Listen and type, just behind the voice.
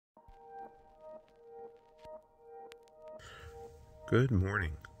Good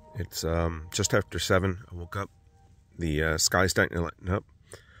morning. It's just after 7. I woke up. The sky's starting to lighten up.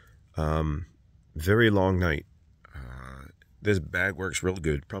 Very long night. This bag works real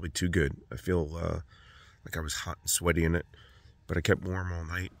good, probably too good. I feel like I was hot and sweaty in it, but I kept warm all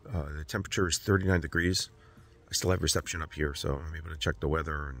night. The temperature is 39 degrees. I still have reception up here, so I'm able to check the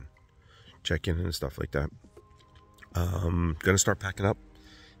weather and check in and stuff like that. Gonna start packing up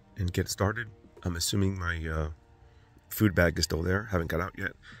and get started. I'm assuming my food bag is still there. Haven't got out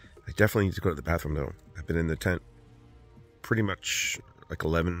yet. I definitely need to go to the bathroom though. I've been in the tent pretty much like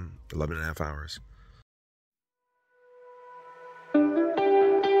 11 and a half hours.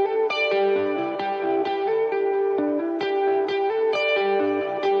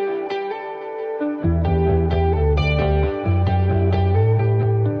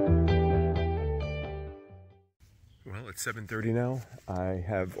 Well, it's 7:30 now. I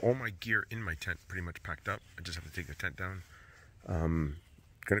have all my gear in my tent pretty much packed up. I just have to take the tent down.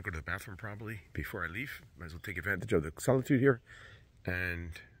 Gonna go to the bathroom probably before I leave. Might as well take advantage of the solitude here,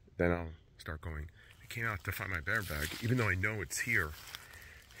 and then I'll start going. I came out to find my bear bag. Even though I know it's here,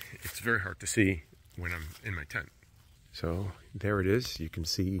 it's very hard to see when I'm in my tent. So there it is. You can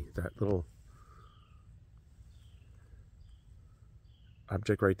see that little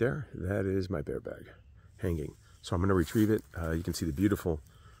object right there. That is my bear bag hanging. So I'm going to retrieve it. You can see the beautiful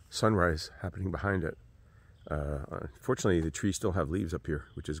sunrise happening behind it. Unfortunately, the trees still have leaves up here,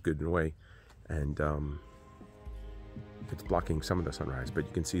 which is good in a way. And it's blocking some of the sunrise, but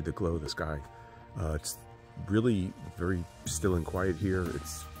you can see the glow of the sky. It's really very still and quiet here.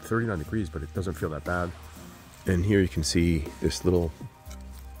 It's 39 degrees, but it doesn't feel that bad. And here you can see this little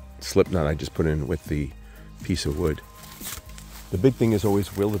slip knot I just put in with the piece of wood. The big thing is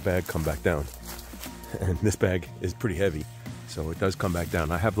always, will the bag come back down? And this bag is pretty heavy, so it does come back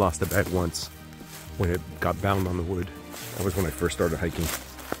down. I have lost a bag once when it got bound on the wood. That was when I first started hiking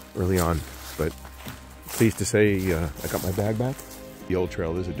early on, but pleased to say I got my bag back. The old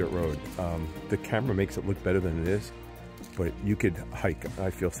trail is a dirt road. The camera makes it look better than it is, but you could hike. I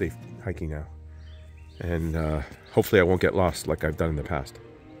feel safe hiking now, and hopefully I won't get lost like I've done in the past.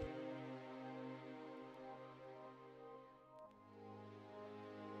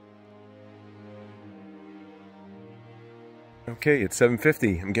 Okay, it's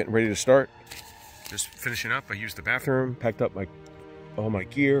 7:50. I'm getting ready to start. Just finishing up. I used the bathroom, packed up all my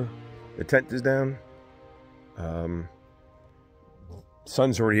gear. The tent is down.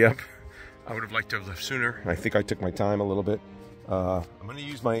 Sun's already up. I would have liked to have left sooner. I think I took my time a little bit. I'm going to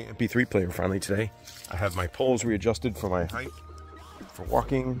use my MP3 player finally today. I have my poles readjusted for my height, for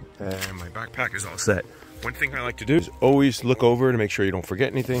walking, and my backpack is all set. One thing I like to do is always look over to make sure you don't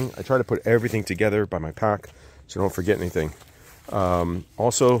forget anything. I try to put everything together by my pack so I don't forget anything.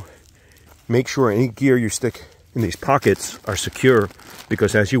 Also, make sure any gear you stick in these pockets are secure,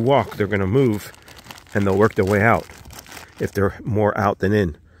 because as you walk, they're going to move and they'll work their way out if they're more out than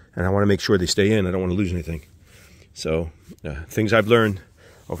in. And I want to make sure they stay in. I don't want to lose anything. So, things I've learned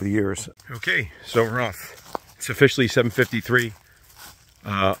over the years. Okay, so we're off. It's officially 7:53.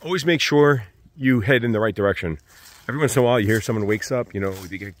 Always make sure you head in the right direction. Every once in a while, you hear someone wakes up, you know,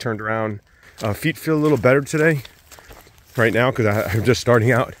 you get turned around. Feet feel a little better today. Right now, because I'm just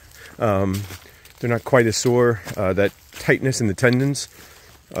starting out. They're not quite as sore. That tightness in the tendons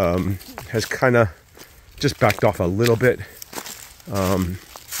has kind of just backed off a little bit.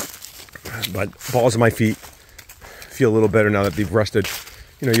 But balls of my feet feel a little better now that they've rested.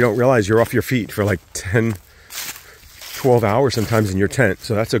 You know, you don't realize you're off your feet for like 10, 12 hours sometimes in your tent.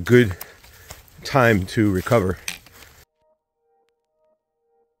 So that's a good time to recover.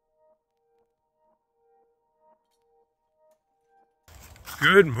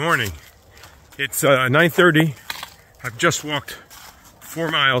 Good morning. It's 9:30. I've just walked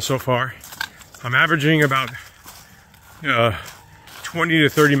 4 miles so far. I'm averaging about 20 to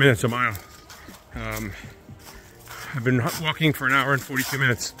 30 minutes a mile. I've been walking for an hour and 42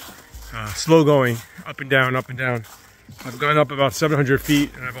 minutes. Slow going, up and down, up and down. I've gone up about 700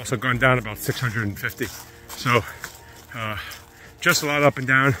 feet, and I've also gone down about 650. So just a lot up and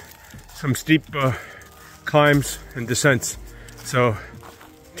down. Some steep climbs and descents. So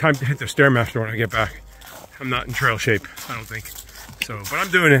time to hit the Stairmaster when I get back. I'm not in trail shape, I don't think. So, but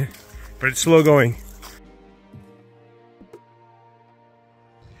I'm doing it. But it's slow going.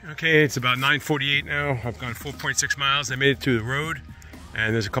 Okay, it's about 9:48 now. I've gone 4.6 miles. I made it to the road,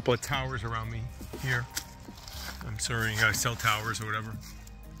 and there's a couple of towers around me here. I'm sorry, cell towers or whatever.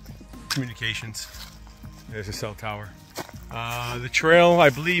 Communications. There's a cell tower. The trail,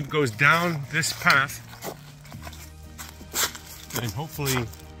 I believe, goes down this path and hopefully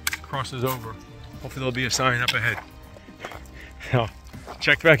crosses over. Hopefully there'll be a sign up ahead. Now,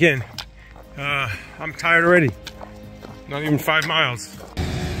 check back in. I'm tired already. Not even 5 miles.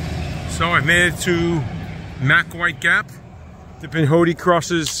 So I made it to Mac White Gap. The Pinhoti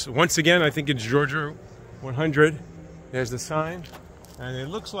crosses once again, I think it's Georgia 100. There's the sign. And it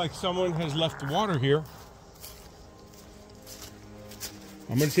looks like someone has left water here.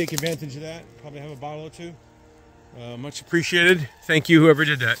 I'm going to take advantage of that. Probably have a bottle or two. Much appreciated. Thank you, whoever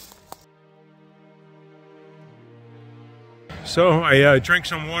did that. So I drank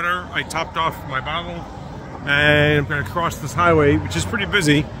some water. I topped off my bottle. And I'm going to cross this highway, which is pretty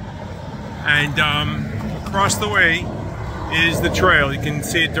busy. And across the way is the trail. You can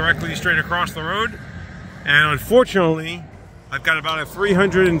see it directly straight across the road. And unfortunately, I've got about a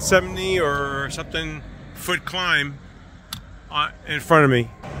 370 or something foot climb in front of me.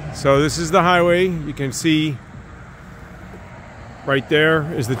 So this is the highway. You can see right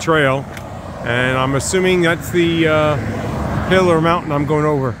there is the trail. And I'm assuming that's the hill or mountain I'm going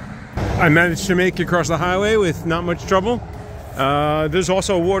over. I managed to make it across the highway with not much trouble. There's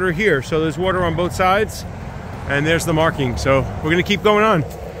also water here. So there's water on both sides. And there's the marking. So we're going to keep going on.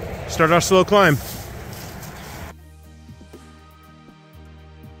 Start our slow climb.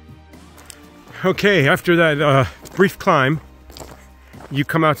 Okay, after that brief climb, you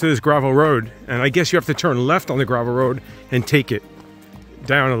come out to this gravel road, and I guess you have to turn left on the gravel road and take it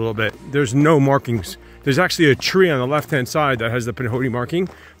down a little bit. There's no markings. There's actually a tree on the left-hand side that has the Pinhoti marking,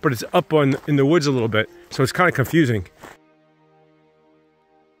 but it's up in the woods a little bit, so it's kind of confusing.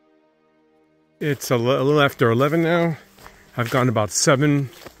 It's a little after 11 now. I've gone about a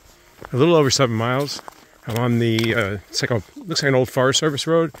little over 7 miles. I'm on the, looks like an old Forest Service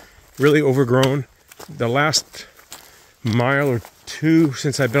road. Really overgrown. The last mile or two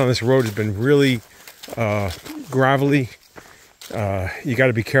since I've been on this road has been really gravelly. You got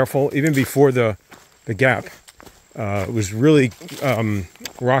to be careful. Even before the gap, it was really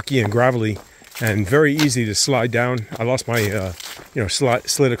rocky and gravelly and very easy to slide down. I lost my,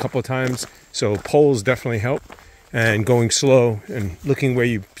 slid a couple of times. So poles definitely help, and going slow and looking where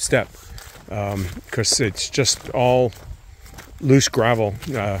you step, because it's just all loose gravel.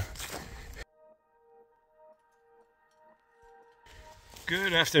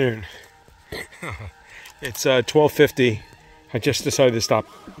 Good afternoon. It's 12:50. I just decided to stop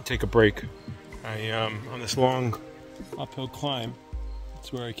and take a break. On this long uphill climb.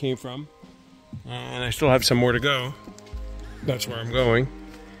 That's where I came from, and I still have some more to go. That's where I'm going,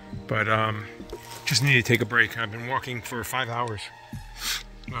 but just need to take a break. I've been walking for 5 hours.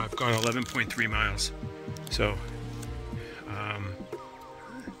 I've gone 11.3 miles, so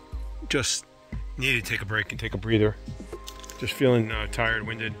just needed to take a break and take a breather. Just feeling tired,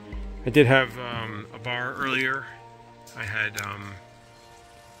 winded. I did have a bar earlier. I had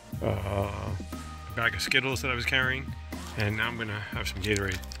a bag of Skittles that I was carrying, and now I'm gonna have some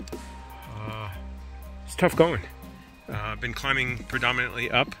Gatorade. It's tough going. I've been climbing predominantly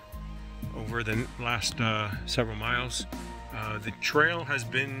up over the last several miles. The trail has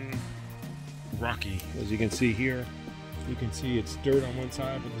been rocky, as you can see here. You can see it's dirt on one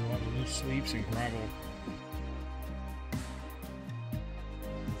side, but there's a lot of loose sleeps and gravel.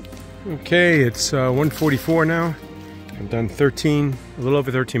 Okay, it's 1:44 now. I've done a little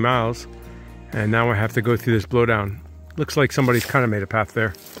over 13 miles, and now I have to go through this blowdown. Looks like somebody's kind of made a path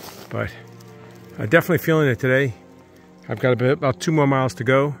there, but I'm definitely feeling it today. I've got about 2 more miles to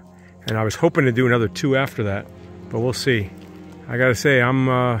go, and I was hoping to do another 2 after that, but we'll see. I gotta say,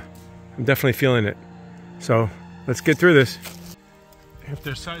 I'm definitely feeling it. So let's get through this.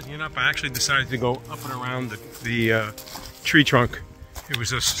 After sizing it up, I actually decided to go up and around the tree trunk. It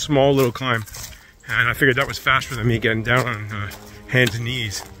was a small little climb, and I figured that was faster than me getting down on hands and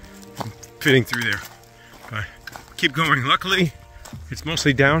knees and fitting through there. But keep going. Luckily, it's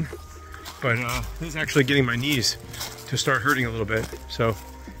mostly down, but this is actually getting my knees to start hurting a little bit. So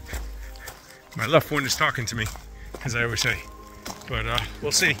my left one is talking to me, as I always say. But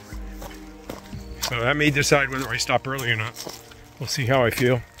we'll see. So that may decide whether I stop early or not. We'll see how I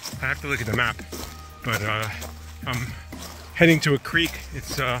feel. I have to look at the map, but I'm heading to a creek.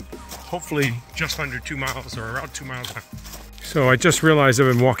 It's hopefully just under 2 miles, or around 2 miles now. So I just realized I've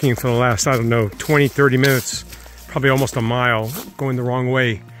been walking for the last, I don't know, 20, 30 minutes, probably almost a mile, going the wrong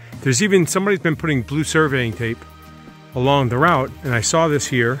way. There's even, somebody's been putting blue surveying tape along the route, and I saw this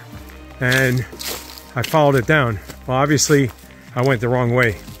here, and I followed it down. Well, obviously, I went the wrong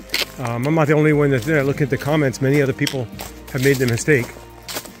way. I'm not the only one that's there. Looking at the comments, many other people have made the mistake,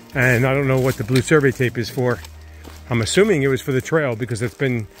 and I don't know what the blue survey tape is for. I'm assuming it was for the trail, because it's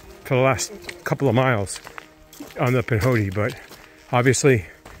been for the last couple of miles on the Pinhoti, but obviously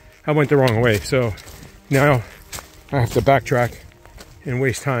I went the wrong way. So now I have to backtrack and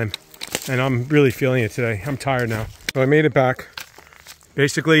waste time. And I'm really feeling it today. I'm tired now. So I made it back.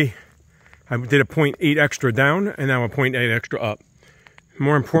 Basically, I did a 0.8 extra down and now a 0.8 extra up.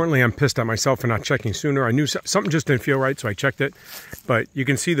 More importantly, I'm pissed at myself for not checking sooner. I knew something just didn't feel right, so I checked it. But you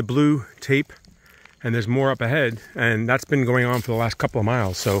can see the blue tape, and there's more up ahead, and that's been going on for the last couple of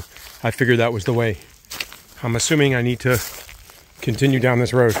miles, so I figured that was the way. I'm assuming I need to continue down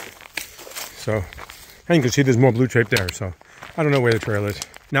this road. So, and you can see there's more blue tape there, so I don't know where the trail is.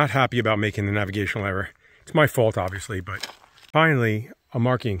 Not happy about making the navigational error. It's my fault, obviously, but finally, a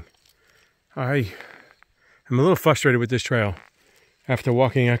marking. I am a little frustrated with this trail. After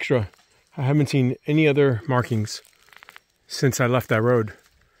walking extra, I haven't seen any other markings since I left that road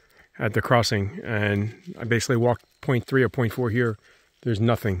at the crossing, and I basically walked 0.3 or 0.4 here. There's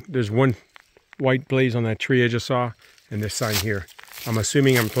nothing. There's one white blaze on that tree I just saw, and this sign here. I'm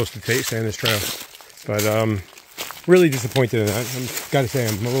assuming I'm supposed to stay on this trail, but really disappointed in that. I've got to say,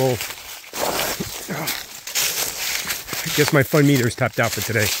 I'm a little... I guess my fun meter is tapped out for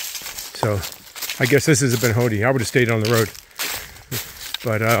today, so I guess this is a Pinhoti. I would have stayed on the road.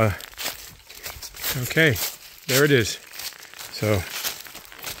 But, okay, there it is. So,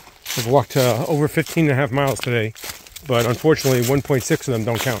 I've walked over 15.5 miles today, but unfortunately 1.6 of them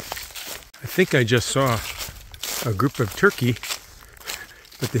don't count. I think I just saw a group of turkey,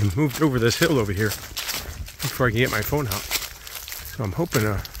 but they moved over this hill over here before I can get my phone out. So I'm hoping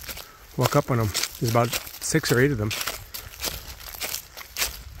to walk up on them. There's about 6 or 8 of them.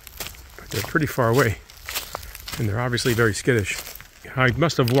 But they're pretty far away, and they're obviously very skittish. I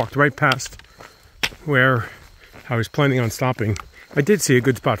must have walked right past where I was planning on stopping. I did see a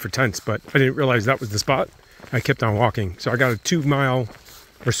good spot for tents, but I didn't realize that was the spot. I kept on walking. So I got a 2 mile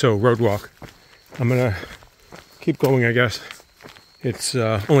or so road walk. I'm gonna keep going, I guess. It's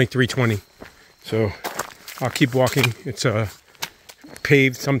only 3:20, so I'll keep walking. It's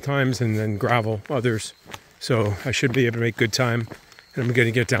paved sometimes and then gravel others. So I should be able to make good time. And I'm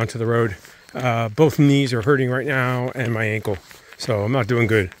gonna get down to the road. Both knees are hurting right now and my ankle. So I'm not doing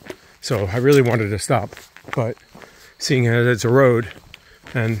good. So I really wanted to stop, but seeing as it's a road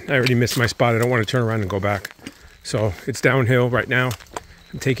and I already missed my spot, I don't want to turn around and go back. So it's downhill right now.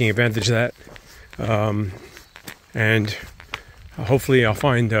 I'm taking advantage of that. And hopefully I'll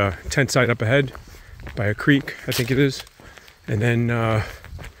find a tent site up ahead by a creek, I think it is. And then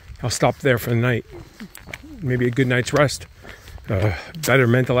I'll stop there for the night. Maybe a good night's rest, better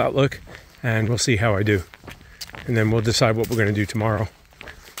mental outlook, and we'll see how I do. And then we'll decide what we're going to do tomorrow.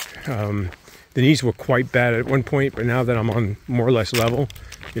 The knees were quite bad at one point, but now that I'm on more or less level,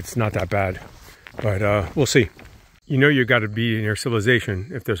 it's not that bad. But we'll see. You know you got to be in your civilization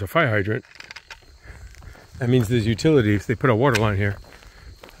if there's a fire hydrant. That means there's utilities. They put a water line here.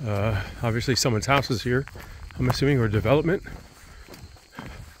 Obviously someone's house is here, I'm assuming, or development.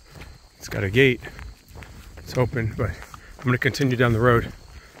 It's got a gate. It's open, but I'm going to continue down the road.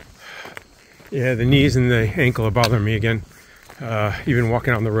 Yeah, the knees and the ankle are bothering me again, even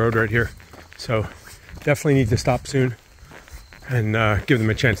walking on the road right here. So definitely need to stop soon and give them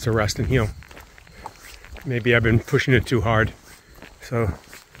a chance to rest and heal. Maybe I've been pushing it too hard. So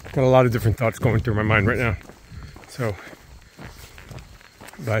got a lot of different thoughts going through my mind right now. So,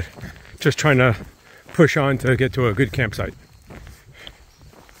 but just trying to push on to get to a good campsite.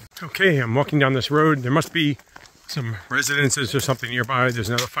 Okay, I'm walking down this road. There must be some residences or something nearby. There's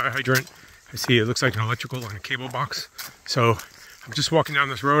another fire hydrant. I see it looks like an electrical and a cable box. So I'm just walking down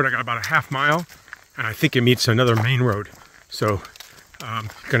this road. I got about a half mile, and I think it meets another main road. So I'm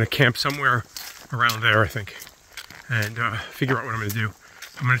gonna camp somewhere around there, I think, and figure out what I'm gonna do.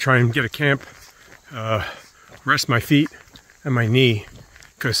 I'm gonna try and get a camp, rest my feet and my knee,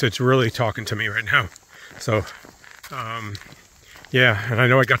 because it's really talking to me right now. So yeah, and I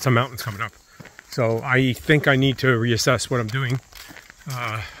know I got some mountains coming up. So I think I need to reassess what I'm doing.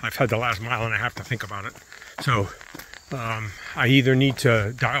 I've had the last mile and a half to think about it. So I either need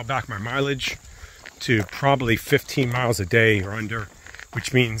to dial back my mileage to probably 15 miles a day or under,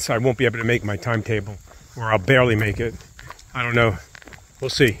 which means I won't be able to make my timetable, or I'll barely make it. I don't know. We'll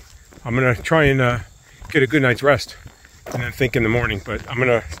see. I'm going to try and get a good night's rest and then think in the morning, but I'm going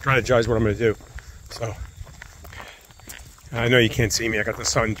to strategize what I'm going to do. So I know you can't see me. I got the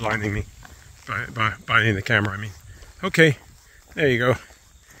sun blinding me, blinding the camera, I mean. Okay. There you go.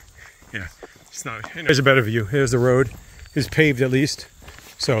 Yeah, it's not. There's a better view. Here's the road. It's paved at least,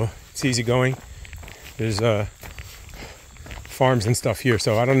 so it's easy going. There's farms and stuff here,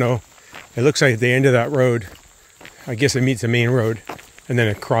 so I don't know. It looks like at the end of that road, I guess it meets the main road, and then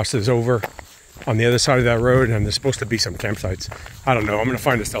it crosses over on the other side of that road, and there's supposed to be some campsites. I don't know. I'm going to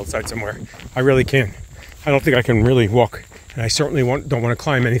find a stealth site somewhere. I really can. I don't think I can really walk, and I certainly don't want to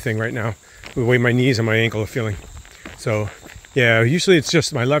climb anything right now with the way my knees and my ankle are feeling. So, yeah, usually it's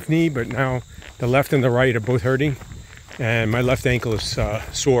just my left knee, but now the left and the right are both hurting, and my left ankle is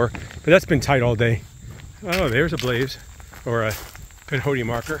sore. But that's been tight all day. Oh, there's a blaze, or a Pinhoti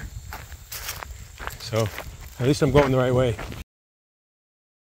marker. So, at least I'm going the right way.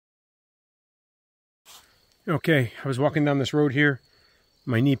 Okay, I was walking down this road here.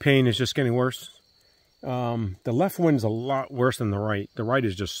 My knee pain is just getting worse. The left one's a lot worse than the right. The right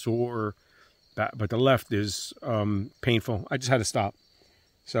is just sore, but the left is painful. I just had to stop.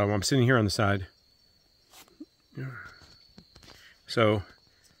 So I'm sitting here on the side. So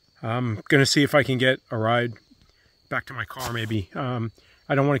I'm going to see if I can get a ride back to my car maybe. I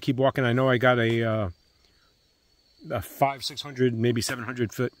don't want to keep walking. I know I got a 500-600, maybe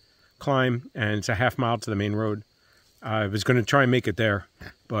 700 foot climb, and it's a half mile to the main road. I was going to try and make it there,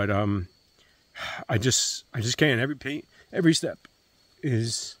 but I just can't. Every step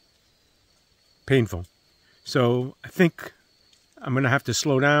is painful. So I think I'm going to have to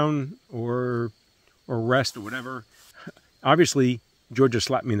slow down or rest or whatever. Obviously, Georgia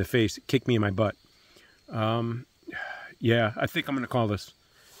slapped me in the face, kicked me in my butt. Yeah, I think I'm going to call this.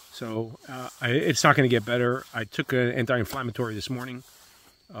 So it's not going to get better. I took an anti-inflammatory this morning,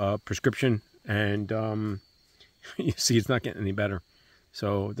 prescription, and you see it's not getting any better.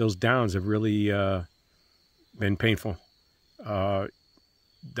 So those downs have really been painful. The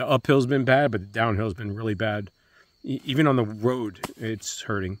uphill's been bad, but the downhill's been really bad. Even on the road, it's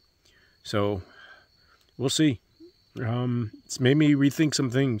hurting. So we'll see. It's made me rethink some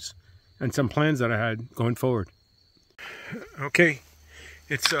things and some plans that I had going forward. Okay,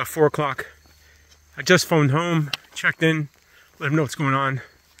 it's 4 o'clock. I just phoned home, checked in, let them know what's going on,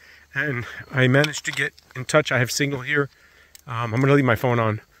 and I managed to get in touch. I have signal here. I'm going to leave my phone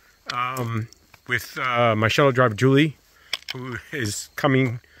on with my shuttle driver, Julie, who is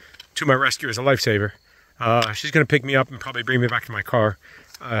coming to my rescue as a lifesaver. She's going to pick me up and probably bring me back to my car.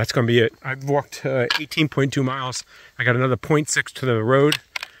 That's going to be it. I've walked 18.2 miles. I got another 0.6 to the road.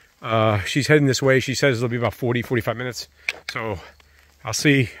 She's heading this way. She says it'll be about 40-45 minutes. So I'll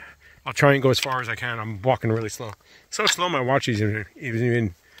see. I'll try and go as far as I can. I'm walking really slow. So slow my watch isn't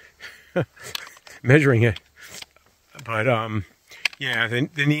even measuring it. But yeah,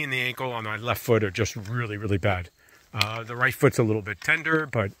 the knee and the ankle on my left foot are just really, really bad. The right foot's a little bit tender,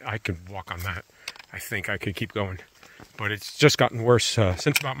 but I could walk on that. I think I could keep going. But it's just gotten worse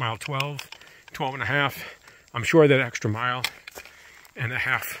since about mile 12 and a half. I'm sure that extra mile and a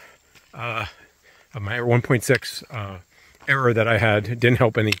half of my 1.6 error that I had didn't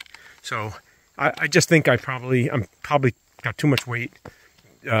help any. So I just think I'm probably got too much weight,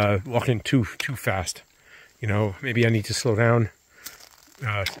 walking too fast. You know, maybe I need to slow down,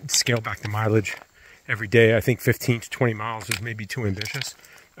 scale back the mileage every day. I think 15 to 20 miles is maybe too ambitious.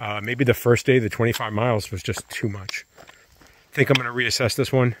 Maybe the first day, the 25 miles was just too much. I think I'm going to reassess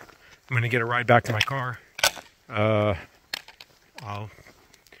this one. I'm going to get a ride back to my car. I'll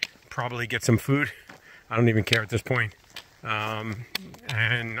probably get some food. I don't even care at this point.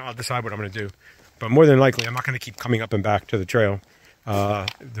 And I'll decide what I'm going to do. But more than likely, I'm not going to keep coming up and back to the trail.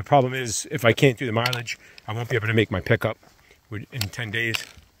 The problem is, if I can't do the mileage, I won't be able to make my pickup in 10 days.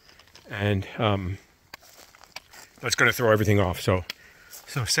 And that's going to throw everything off. So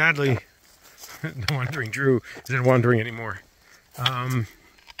sadly, the Wandering Drew isn't wandering anymore.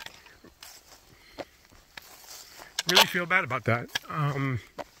 Really feel bad about that.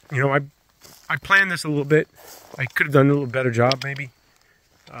 You know, I planned this a little bit. I could have done a little better job, maybe.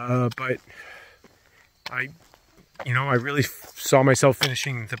 But I really saw myself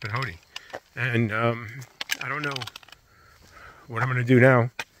finishing the Pinhoti. And I don't know what I'm going to do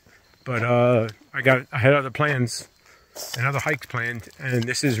now. But I had other plans and other hikes planned, and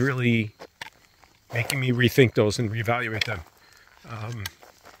this is really making me rethink those and reevaluate them.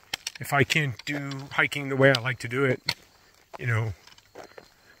 If I can't do hiking the way I like to do it, you know,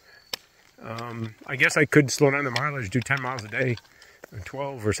 I guess I could slow down the mileage, do 10 miles a day, or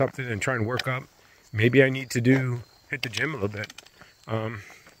 12 or something, and try and work up. Maybe I need to hit the gym a little bit.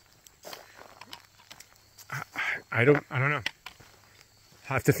 I don't know.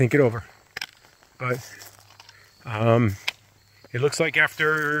 I'll have to think it over. But it looks like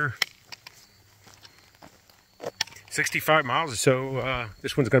after 65 miles or so,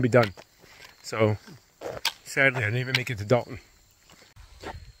 this one's going to be done. So, sadly, I didn't even make it to Dalton.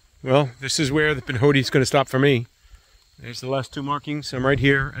 Well, this is where the Pinhoti is going to stop for me. There's the last two markings. I'm right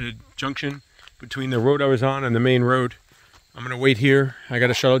here at a junction between the road I was on and the main road. I'm going to wait here. I got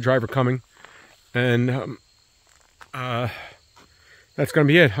a shuttle driver coming. And that's going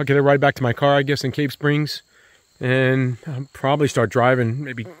to be it. I'll get a ride back to my car, I guess, in Cave Springs. And I'll probably start driving.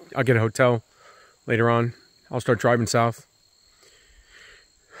 Maybe I'll get a hotel later on. I'll start driving south.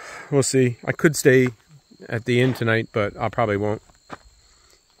 We'll see. I could stay at the inn tonight, but I probably won't.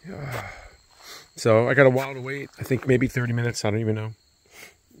 So I got a while to wait. I think maybe 30 minutes. I don't even know.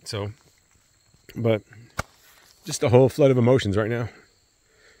 So, but just a whole flood of emotions right now.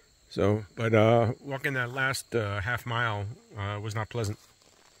 So, but walking that last half mile was not pleasant.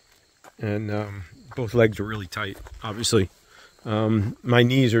 And both legs were really tight, obviously. My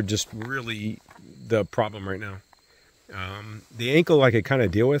knees are just really the problem right now. The ankle I could kind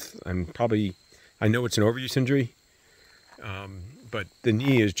of deal with. I know it's an overuse injury. But the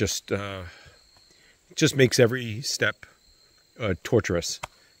knee is just makes every step torturous.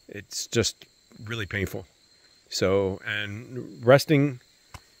 It's just really painful. So, and resting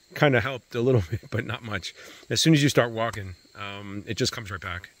kind of helped a little bit, but not much. As soon as you start walking, it just comes right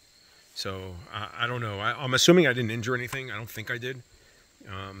back. So I don't know. I'm assuming I didn't injure anything. I don't think I did.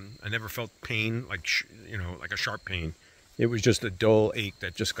 I never felt pain, like like a sharp pain. It was just a dull ache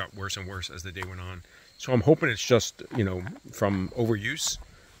that just got worse and worse as the day went on. So I'm hoping it's just from overuse.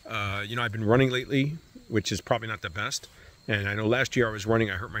 I've been running lately, which is probably not the best. And I know last year I was running,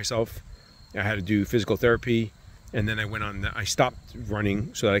 I hurt myself. I had to do physical therapy. And then I stopped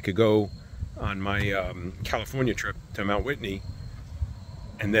running so that I could go on my California trip to Mount Whitney.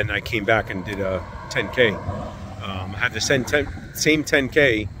 And then I came back and did a 10K. I have the same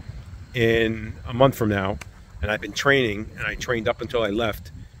 10K in a month from now. And I've been training, and I trained up until I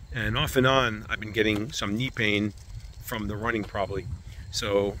left. And off and on, I've been getting some knee pain from the running probably.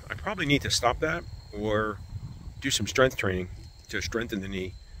 So I probably need to stop that or do some strength training to strengthen the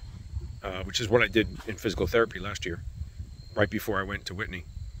knee. Which is what I did in physical therapy last year, right before I went to Whitney.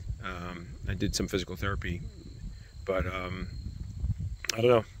 I did some physical therapy, but I don't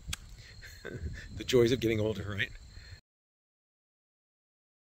know. The joys of getting older, right?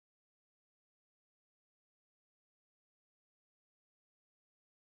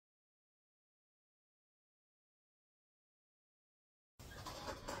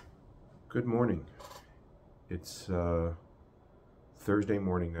 Good morning. It's Thursday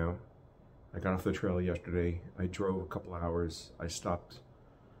morning now. I got off the trail yesterday. I drove a couple of hours. I stopped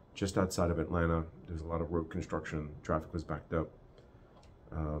just outside of Atlanta. There's a lot of road construction. Traffic was backed up.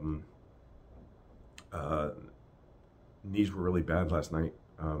 Knees were really bad last night.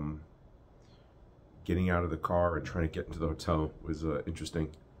 Getting out of the car and trying to get into the hotel was interesting.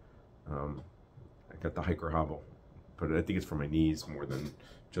 I got the hiker hobble, but I think it's for my knees more than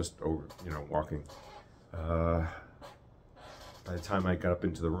just over, walking. By the time I got up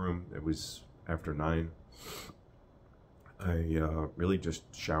into the room, it was after 9. I really just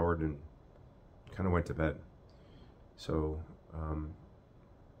showered and kind of went to bed. So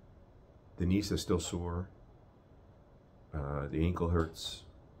the knees are still sore. The ankle hurts.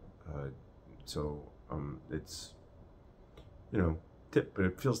 So it's, but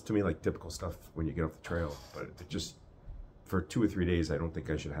it feels to me like typical stuff when you get off the trail. But it just, for 2 or 3 days, I don't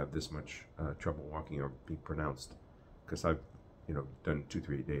think I should have this much trouble walking or be pronounced, because I've done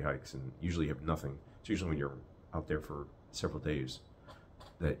 2-3 day hikes and usually have nothing. It's usually when you're out there for several days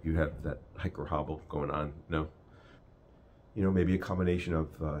that you have that hiker hobble going on. No, maybe a combination of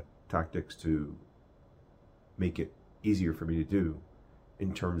tactics to make it easier for me to do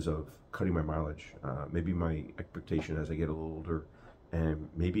in terms of cutting my mileage. Maybe my expectation as I get a little older, and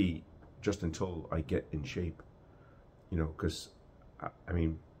maybe just until I get in shape, because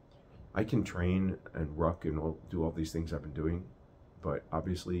I can train and ruck and do all these things I've been doing, but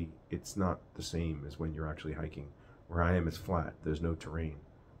obviously it's not the same as when you're actually hiking. Where I am is flat, there's no terrain.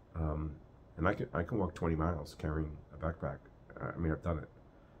 And I can walk 20 miles carrying a backpack. I've done it.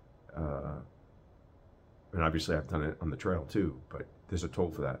 And obviously I've done it on the trail too, but there's a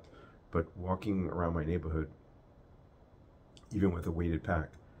toll for that. But walking around my neighborhood, even with a weighted pack,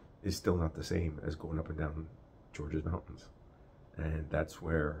 is still not the same as going up and down Georgia's mountains. And that's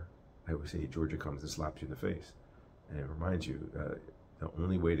where I always say Georgia comes and slaps you in the face. And it reminds you, the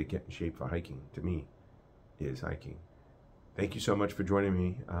only way to get in shape for hiking, to me, is hiking. Thank you so much for joining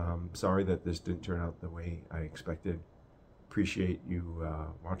me. Sorry that this didn't turn out the way I expected. Appreciate you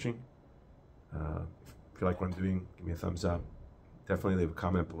watching. If you like what I'm doing, give me a thumbs up. Definitely leave a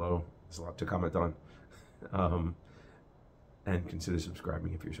comment below. There's a lot to comment on. And consider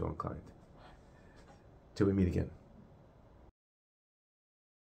subscribing if you're so inclined. Till we meet again.